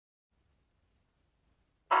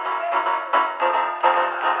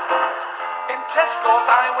Tesco's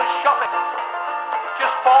I was shopping,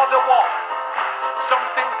 just bored a walk.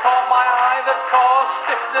 Something caught my eye that caused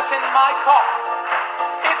stiffness in my cock.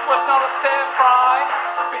 It was not a stir fry.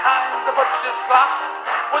 Behind the butcher's glass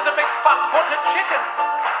was a big fat buttered chicken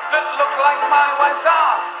that looked like my wife's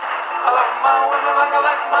ass. I love my women like I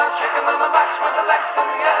like my chicken on the backs with the legs in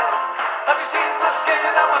the air. Have you seen the skin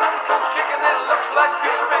of an uncooked chicken? It looks like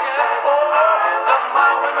pubic hair. Oh, love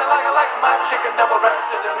my women like I like my chicken, double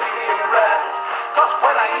breasted and medium rare. Cause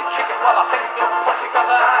when I eat chicken, well I think of pussy,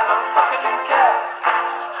 cause I don't fucking care.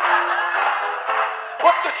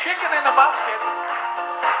 Put the chicken in a basket,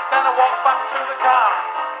 then I walk back to the car.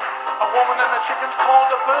 A woman and a chicken's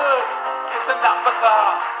called a bird, isn't that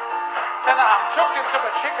bizarre? Then I'm tucked into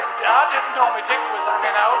my chicken, I didn't know my dick was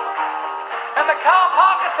hanging out. And the car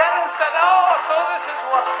park attendant said, oh, so this is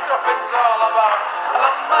what stuffing's all about. I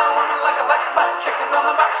love my woman like I like my chicken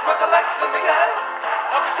on the backs with the legs in the air.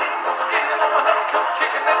 I've seen the skin of an uncooked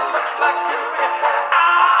chicken, it looks like pubic hair.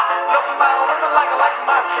 Love my woman like I like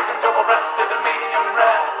my chicken, double breasted and medium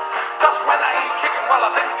rare. Cause when I eat chicken, well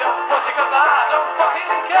I think of pussy, cause I don't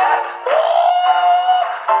fucking care.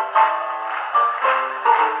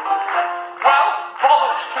 Well,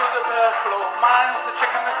 bollocks to the bird flu, mine's the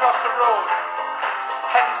chicken across the road.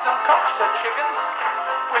 Hens and cocks are chickens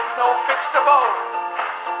with no fixed abode.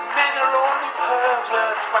 Men are only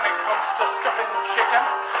perverts when it comes to stuffing chicken,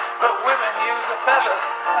 but women use the feathers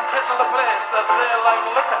and tickle the place that they like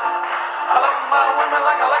licking. I love my women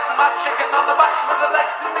like I like my chicken on the backs with the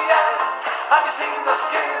legs in the air. Have you seen the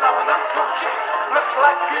skin of an uncooked chicken? Looks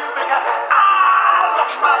like pubic hair. I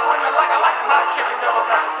love my women like I like my chicken, double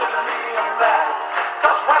breasted and medium rare.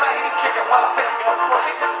 Cause when I eat chicken, well I think of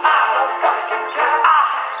pussy, I don't fucking care.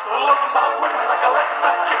 I love my women like I like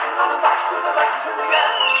my chicken on the backs with the legs in the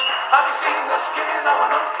air. Have you seen the skin of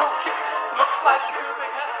an uncooked chicken?